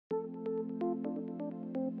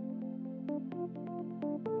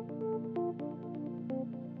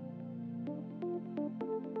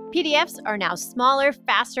PDFs are now smaller,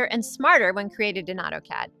 faster, and smarter when created in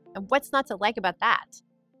AutoCAD. And what's not to like about that?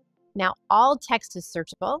 Now all text is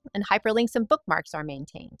searchable and hyperlinks and bookmarks are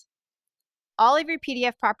maintained. All of your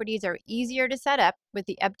PDF properties are easier to set up with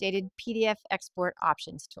the updated PDF Export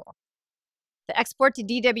Options tool. The Export to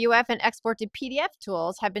DWF and Export to PDF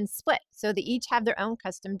tools have been split, so they each have their own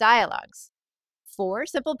custom dialogues. 4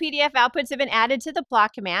 simple PDF outputs have been added to the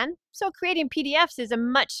plot command, so creating PDFs is a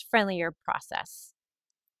much friendlier process.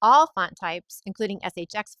 All font types, including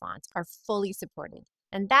SHX fonts, are fully supported,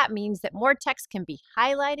 and that means that more text can be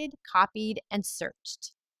highlighted, copied, and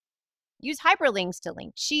searched. Use hyperlinks to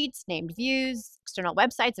link sheets, named views, external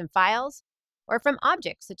websites and files, or from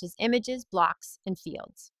objects such as images, blocks, and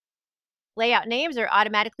fields. Layout names are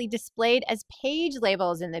automatically displayed as page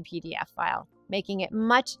labels in the PDF file, making it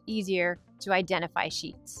much easier to identify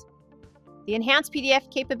sheets. The enhanced PDF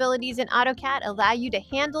capabilities in AutoCAD allow you to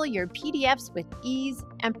handle your PDFs with ease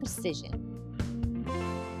and precision.